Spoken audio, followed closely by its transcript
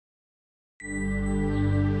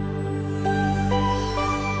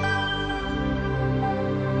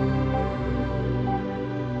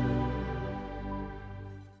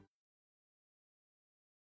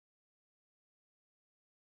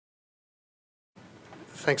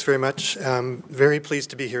Thanks very much. Very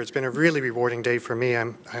pleased to be here. It's been a really rewarding day for me,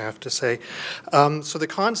 I have to say. So the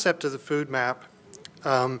concept of the food map,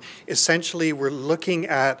 essentially we're looking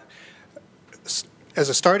at, as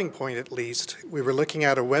a starting point at least, we were looking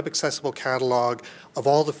at a web-accessible catalog of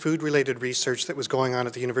all the food-related research that was going on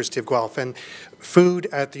at the University of Guelph. And food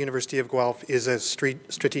at the University of Guelph is a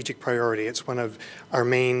strategic priority. It's one of our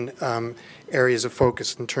main areas of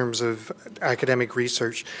focus in terms of academic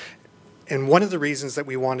research. And one of the reasons that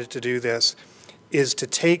we wanted to do this is to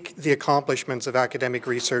take the accomplishments of academic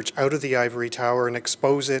research out of the ivory tower and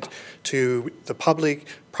expose it to the public,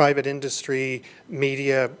 private industry,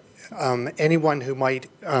 media, anyone who might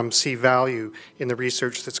see value in the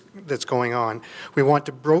research that's going on. We want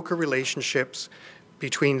to broker relationships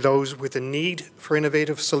between those with a need for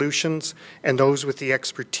innovative solutions and those with the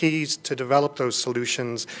expertise to develop those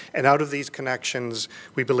solutions. And out of these connections,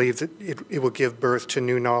 we believe that it will give birth to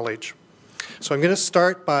new knowledge. So I'm going to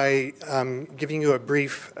start by giving you a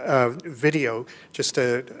brief video, just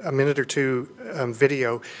a minute or two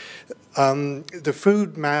video. The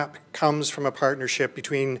food map comes from a partnership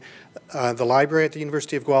between the library at the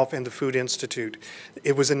University of Guelph and the Food Institute.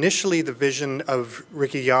 It was initially the vision of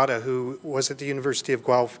Ricky Yada, who was at the University of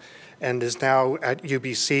Guelph and is now at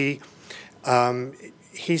UBC.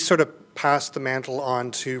 He sort of passed the mantle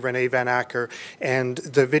on to Renee Van Acker, and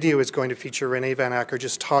the video is going to feature Renee Van Acker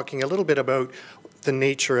just talking a little bit about the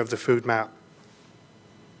nature of the food map.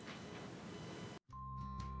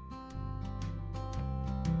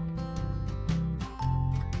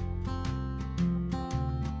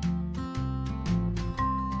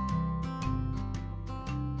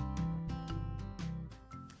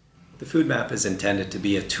 The food map is intended to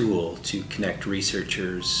be a tool to connect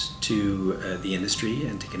researchers to the industry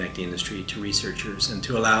and to connect the industry to researchers and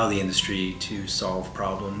to allow the industry to solve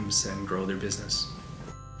problems and grow their business.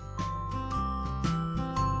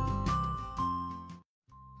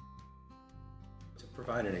 To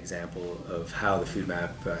provide an example of how the food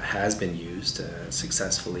map has been used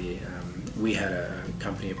successfully, we had a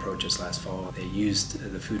company approach us last fall. They used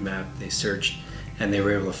the food map, they searched, and they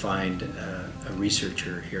were able to find a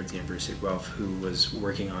researcher here at the University of Guelph who was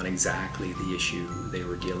working on exactly the issue they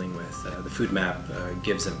were dealing with. The food map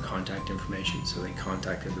gives them contact information, so they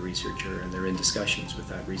contacted the researcher and they're in discussions with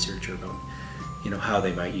that researcher about how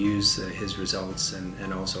they might use his results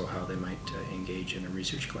and also how they might engage in a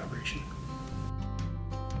research collaboration.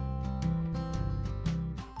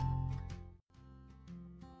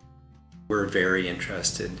 We're very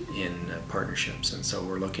interested in partnerships, and so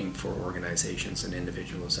we're looking for organizations and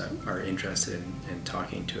individuals that are interested in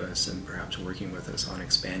talking to us and perhaps working with us on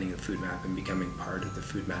expanding the food map and becoming part of the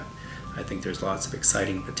food map. I think there's lots of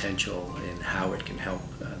exciting potential in how it can help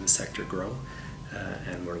the sector grow,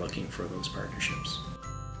 and we're looking for those partnerships.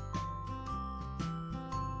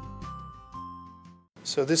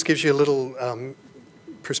 So this gives you a little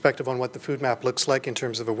perspective on what the food map looks like in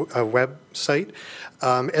terms of a website.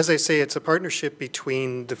 As I say, it's a partnership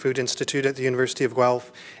between the Food Institute at the University of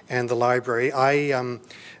Guelph and the library. I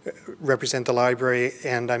represent the library,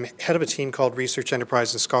 and I'm head of a team called Research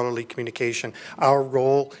Enterprise and Scholarly Communication. Our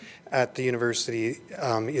role at the university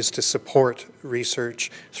is to support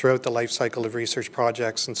research throughout the life cycle of research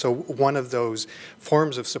projects, and so one of those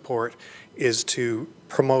forms of support is to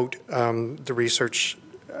promote the research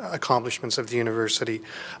accomplishments of the university.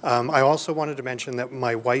 I also wanted to mention that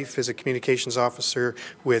my wife is a communications officer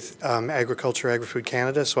with Agriculture Agri-Food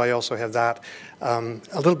Canada, so I also have that, a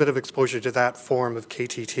little bit of exposure to that form of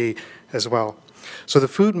KTT as well. So the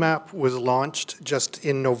food map was launched just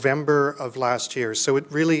in November of last year, so it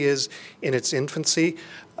really is in its infancy.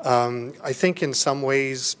 I think in some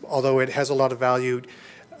ways, although it has a lot of value,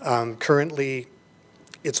 currently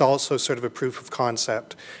it's also sort of a proof of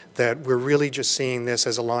concept that we're really just seeing this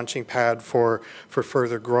as a launching pad for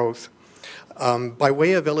further growth. By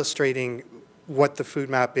way of illustrating what the food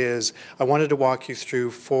map is, I wanted to walk you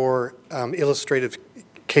through 4 illustrative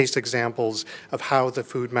case examples of how the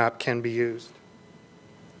food map can be used.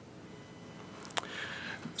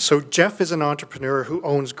 So Jeff is an entrepreneur who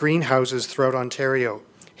owns greenhouses throughout Ontario.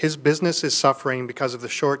 His business is suffering because of the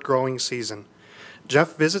short growing season.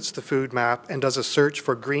 Jeff visits the food map and does a search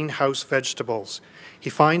for greenhouse vegetables. He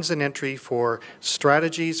finds an entry for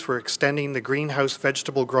strategies for extending the greenhouse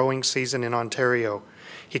vegetable growing season in Ontario.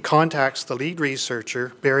 He contacts the lead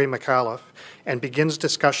researcher, Barry McAuliffe, and begins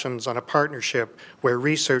discussions on a partnership where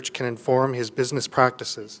research can inform his business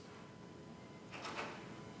practices.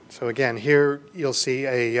 So again, here you'll see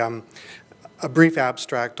a brief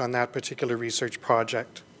abstract on that particular research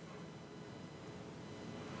project.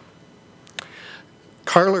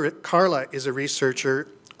 Carla is a researcher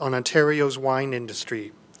on Ontario's wine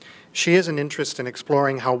industry. She has an interest in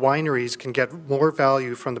exploring how wineries can get more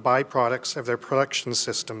value from the byproducts of their production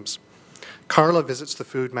systems. Carla visits the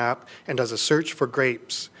food map and does a search for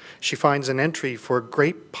grapes. She finds an entry for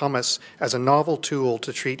grape pumice as a novel tool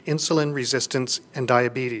to treat insulin resistance and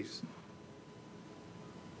diabetes.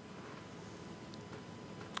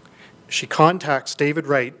 She contacts David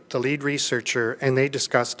Wright, the lead researcher, and they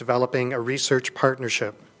discuss developing a research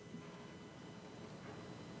partnership.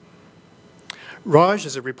 Raj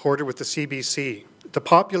is a reporter with the CBC. The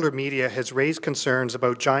popular media has raised concerns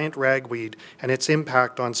about giant ragweed and its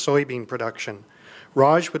impact on soybean production.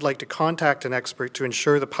 Raj would like to contact an expert to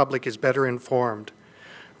ensure the public is better informed.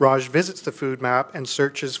 Raj visits the food map and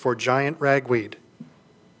searches for giant ragweed.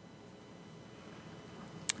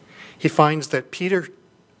 He finds that Peter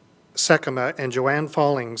Sekema and Joanne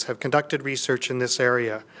Fallings have conducted research in this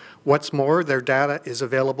area. What's more, their data is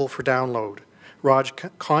available for download. Raj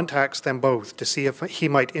contacts them both to see if he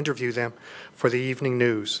might interview them for the evening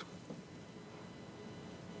news.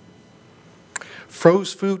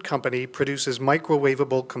 Froze Food Company produces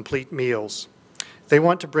microwavable complete meals. They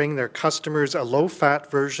want to bring their customers a low-fat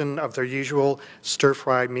version of their usual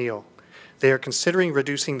stir-fry meal. They are considering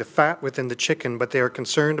reducing the fat within the chicken, but they are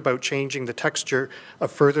concerned about changing the texture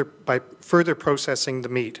of by further processing the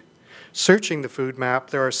meat. Searching the food map,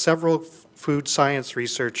 there are several food science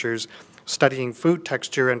researchers studying food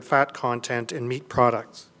texture and fat content in meat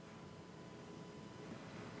products.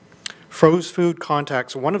 Froze Food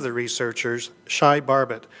contacts one of the researchers, Shai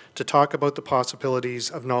Barbet, to talk about the possibilities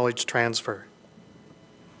of knowledge transfer.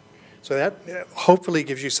 So that hopefully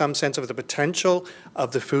gives you some sense of the potential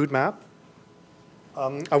of the food map.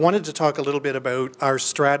 I wanted to talk a little bit about our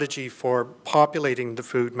strategy for populating the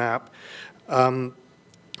food map.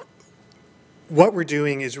 What we're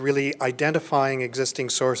doing is really identifying existing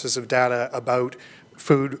sources of data about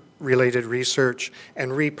food-related research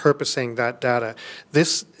and repurposing that data.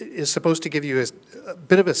 This is supposed to give you a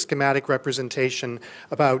bit of a schematic representation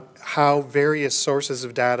about how various sources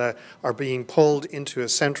of data are being pulled into a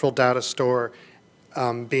central data store,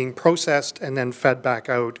 being processed and then fed back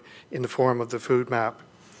out in the form of the food map.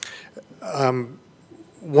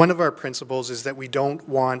 One of our principles is that we don't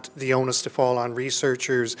want the onus to fall on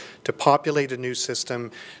researchers to populate a new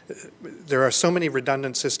system. There are so many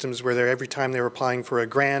redundant systems where every time they're applying for a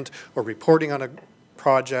grant or reporting on a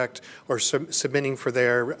project or submitting for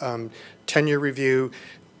their tenure review,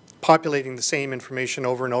 populating the same information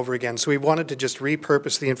over and over again. So we wanted to just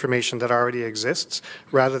repurpose the information that already exists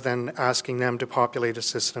rather than asking them to populate a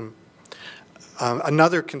system.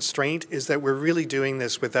 Another constraint is that we're really doing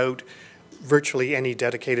this without virtually any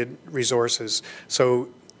dedicated resources. So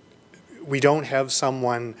we don't have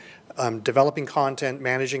someone developing content,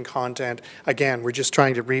 managing content. Again, we're just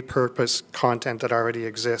trying to repurpose content that already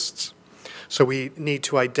exists. So we need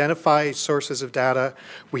to identify sources of data.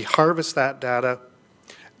 We harvest that data.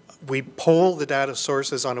 We poll the data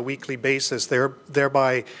sources on a weekly basis,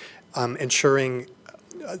 thereby ensuring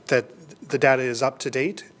that the data is up to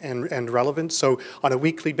date and relevant. So on a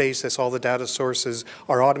weekly basis, all the data sources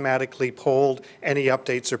are automatically polled. Any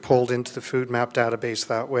updates are pulled into the food map database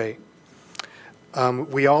that way.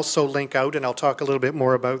 We also link out, and I'll talk a little bit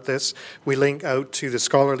more about this, we link out to the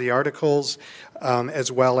scholarly articles as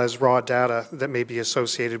well as raw data that may be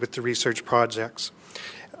associated with the research projects.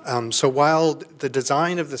 So while the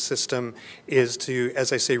design of the system is to,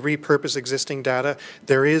 as I say, repurpose existing data,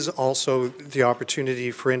 there is also the opportunity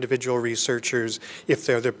for individual researchers, if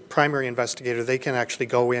they're the primary investigator, they can actually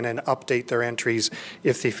go in and update their entries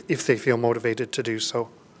if they feel motivated to do so.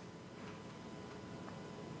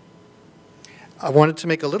 I wanted to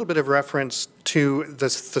make a little bit of reference to the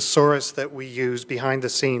thesaurus that we use behind the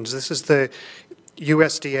scenes. This is the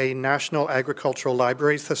USDA National Agricultural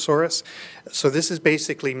Library Thesaurus. So this is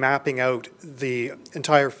basically mapping out the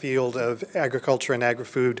entire field of agriculture and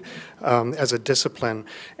agri-food as a discipline.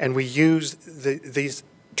 And we use these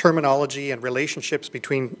terminology and relationships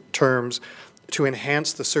between terms to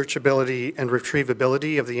enhance the searchability and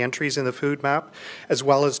retrievability of the entries in the food map, as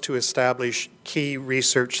well as to establish key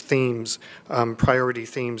research themes, priority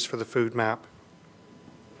themes for the food map.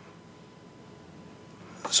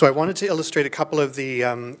 So I wanted to illustrate a couple of the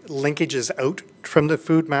linkages out from the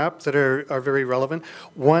food map that are very relevant.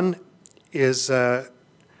 One is a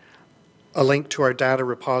link to our data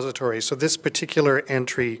repository. So this particular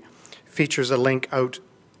entry features a link out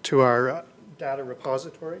to our data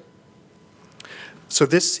repository. So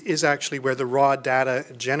this is actually where the raw data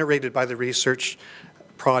generated by the research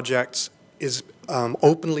projects is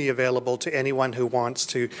openly available to anyone who wants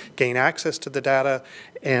to gain access to the data,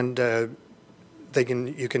 and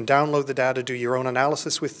You can download the data, do your own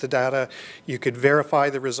analysis with the data. You could verify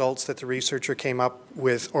the results that the researcher came up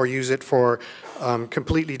with, or use it for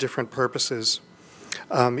completely different purposes.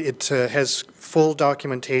 It has full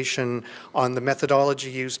documentation on the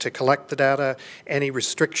methodology used to collect the data, any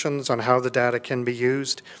restrictions on how the data can be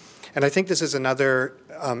used. And I think this is another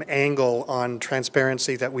angle on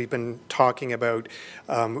transparency that we've been talking about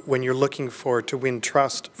when you're looking to win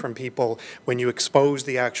trust from people, when you expose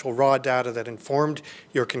the actual raw data that informed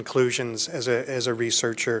your conclusions as a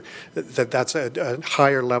researcher, that's a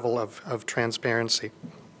higher level of transparency.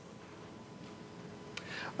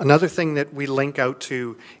 Another thing that we link out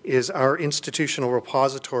to is our institutional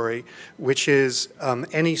repository, which is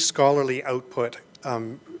any scholarly output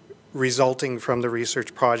resulting from the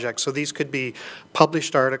research project. So these could be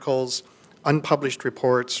published articles, unpublished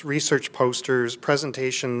reports, research posters,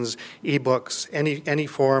 presentations, ebooks, any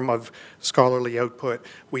form of scholarly output.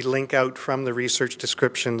 We link out from the research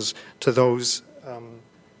descriptions to those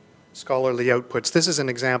scholarly outputs. This is an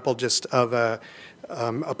example just of a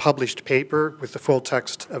published paper with the full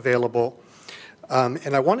text available.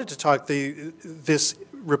 And I wanted to talk, this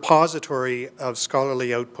repository of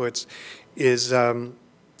scholarly outputs is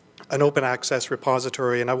an open access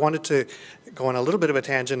repository, and I wanted to go on a little bit of a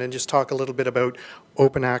tangent and just talk a little bit about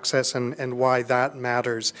open access and why that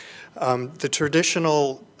matters. The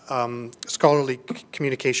traditional scholarly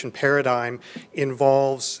communication paradigm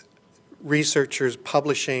involves researchers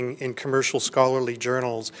publishing in commercial scholarly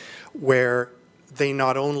journals where they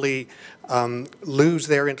not only lose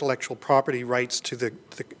their intellectual property rights to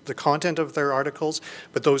the content of their articles,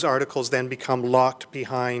 but those articles then become locked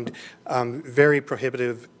behind very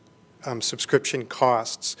prohibitive subscription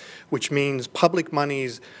costs, which means public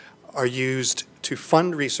monies are used to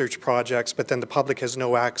fund research projects, but then the public has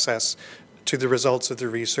no access to the results of the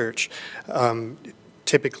research.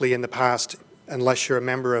 Typically in the past, unless you're a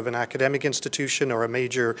member of an academic institution or a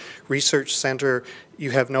major research center, you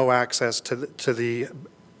have no access to the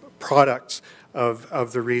products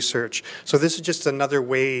of the research. So this is just another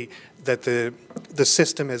way that the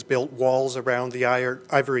system has built walls around the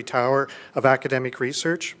ivory tower of academic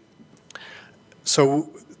research. So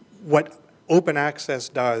what open access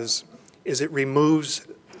does is it removes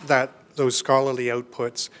those scholarly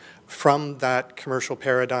outputs from that commercial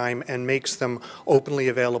paradigm and makes them openly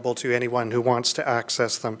available to anyone who wants to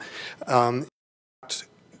access them.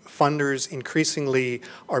 Funders increasingly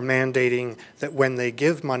are mandating that when they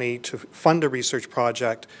give money to fund a research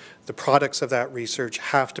project, the products of that research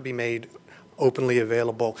have to be made openly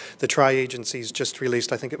available. The tri-agencies just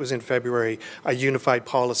released, I think it was in February, a unified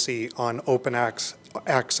policy on open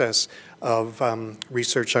access of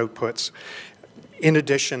research outputs. In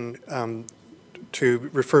addition, to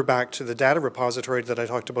refer back to the data repository that I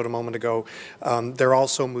talked about a moment ago, they're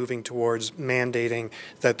also moving towards mandating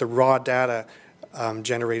that the raw data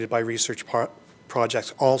generated by research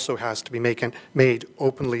projects also has to be made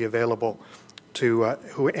openly available to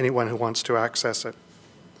anyone who wants to access it.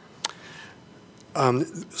 One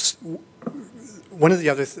of the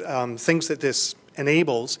other things that this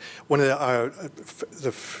enables, one of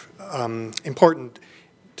the important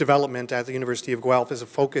development at the University of Guelph is a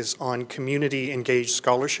focus on community-engaged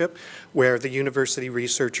scholarship, where the university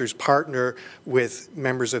researchers partner with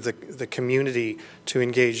members of the community to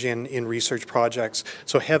engage in research projects.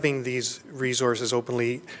 So having these resources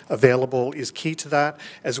openly available is key to that,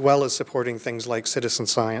 as well as supporting things like citizen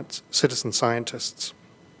scientists.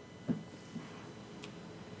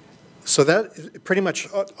 So that is pretty much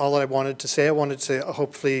all I wanted to say. I wanted to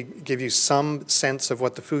hopefully give you some sense of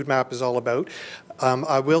what the food map is all about.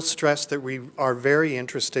 I will stress that we are very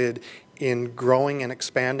interested in growing and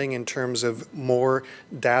expanding in terms of more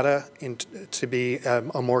data to be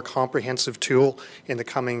a more comprehensive tool in the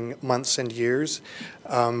coming months and years.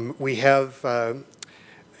 We have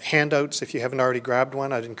handouts. If you haven't already grabbed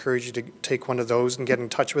one, I'd encourage you to take one of those and get in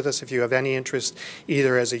touch with us if you have any interest,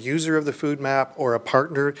 either as a user of the food map or a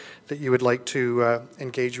partner that you would like to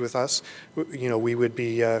engage with us. You know, we'd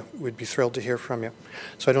be thrilled to hear from you.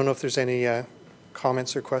 So I don't know if there's any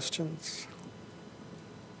comments or questions.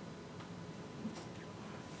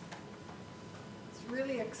 It's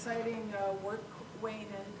really exciting work, Wayne,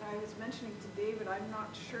 and I was mentioning to David, I'm not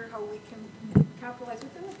sure how we can capitalize.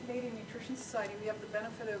 Within the Canadian Nutrition Society, we have the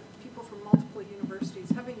benefit of people from multiple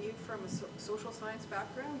universities. Having you from a social science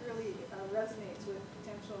background really resonates with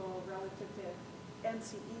potential relative to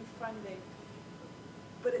NCE funding.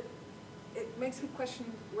 But it makes me question,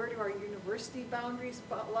 where do our university boundaries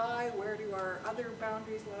lie? Where do our other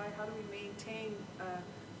boundaries lie? How do we maintain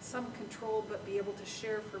some control but be able to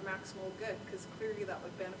share for maximal good? Because clearly that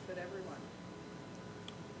would benefit everyone.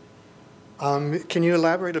 Can you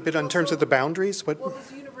elaborate a bit on terms of the boundaries? Well, does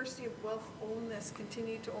the University of Guelph own this,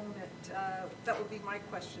 continue to own it? That would be my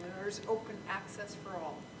question. Or is it open access for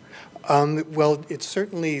all? Well, it's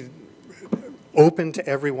certainly open to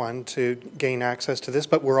everyone to gain access to this,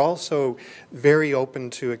 but we're also very open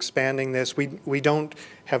to expanding this. We don't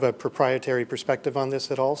have a proprietary perspective on this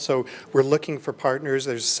at all, so we're looking for partners.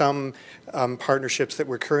 There's some partnerships that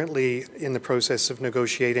we're currently in the process of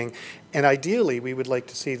negotiating, and ideally we would like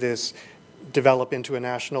to see this develop into a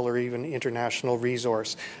national or even international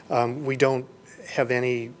resource. We don't have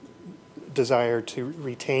any desire to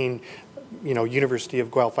retain University of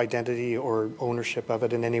Guelph identity or ownership of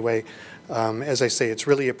it in any way. As I say, it's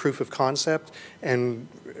really a proof of concept, and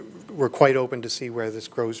we're quite open to see where this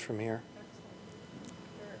grows from here.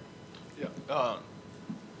 Yeah.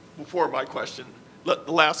 Before my question,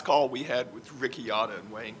 the last call we had with Ricky Yotta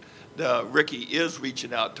and Wayne, Ricky is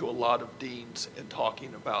reaching out to a lot of deans and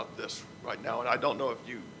talking about this right now, and I don't know if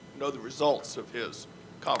you know the results of his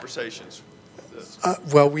conversations.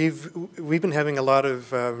 Well, we've been having a lot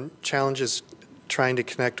of challenges trying to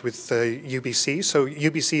connect with UBC. So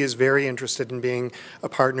UBC is very interested in being a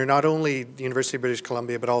partner, not only the University of British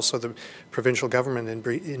Columbia, but also the provincial government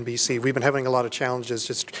in BC. We've been having a lot of challenges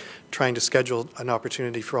just trying to schedule an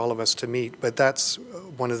opportunity for all of us to meet. But that's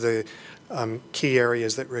one of the key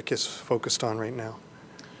areas that Rick is focused on right now.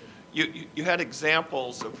 You had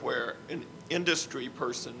examples of where an industry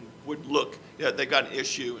person would look, they got an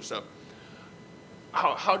issue and stuff.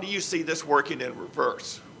 How do you see this working in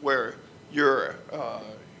reverse, where you're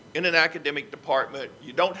in an academic department,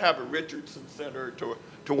 you don't have a Richardson Center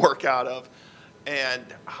to work out of, and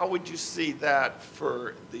how would you see that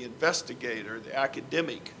for the investigator, the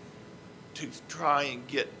academic, to try and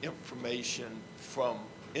get information from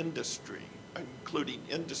industry, including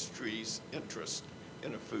industry's interest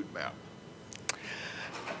in a food map?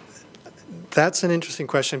 That's an interesting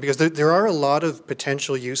question, because there are a lot of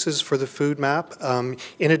potential uses for the food map.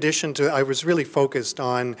 In addition to, I was really focused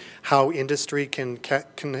on how industry can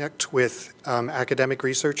connect with academic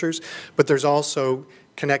researchers, but there's also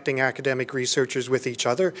connecting academic researchers with each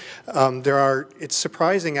other. It's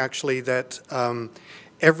surprising actually that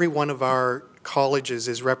every one of our colleges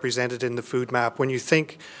is represented in the food map. When you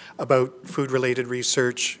think about food-related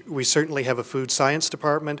research, we certainly have a food science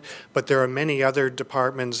department, but there are many other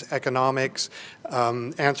departments, economics,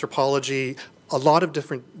 anthropology, a lot of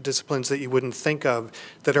different disciplines that you wouldn't think of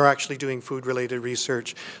that are actually doing food-related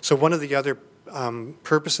research. So one of the other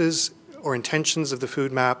purposes or intentions of the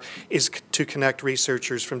food map is to connect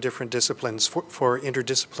researchers from different disciplines for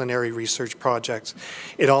interdisciplinary research projects.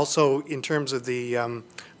 It also, in terms of the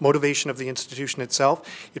motivation of the institution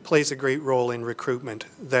itself, it plays a great role in recruitment,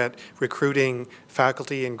 that recruiting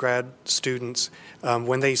faculty and grad students,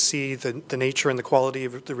 when they see the nature and the quality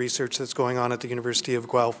of the research that's going on at the University of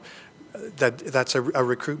Guelph, that's a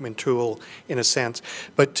recruitment tool in a sense.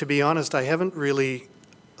 But to be honest, I haven't really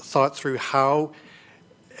thought through how,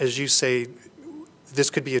 as you say, this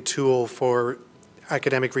could be a tool for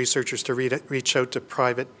academic researchers to reach out to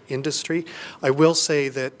private industry. I will say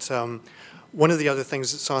that one of the other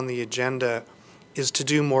things that's on the agenda is to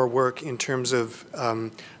do more work in terms of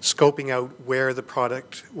scoping out where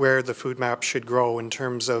the food map should grow in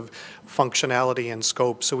terms of functionality and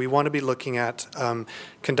scope. So we want to be looking at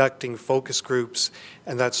conducting focus groups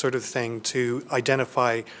and that sort of thing to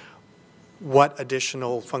identify what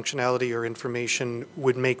additional functionality or information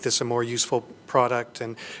would make this a more useful product.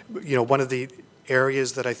 And one of the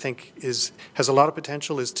areas that I think has a lot of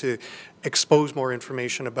potential is to expose more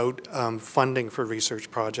information about funding for research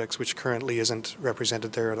projects, which currently isn't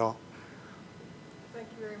represented there at all. Thank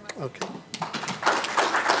you very much. Okay.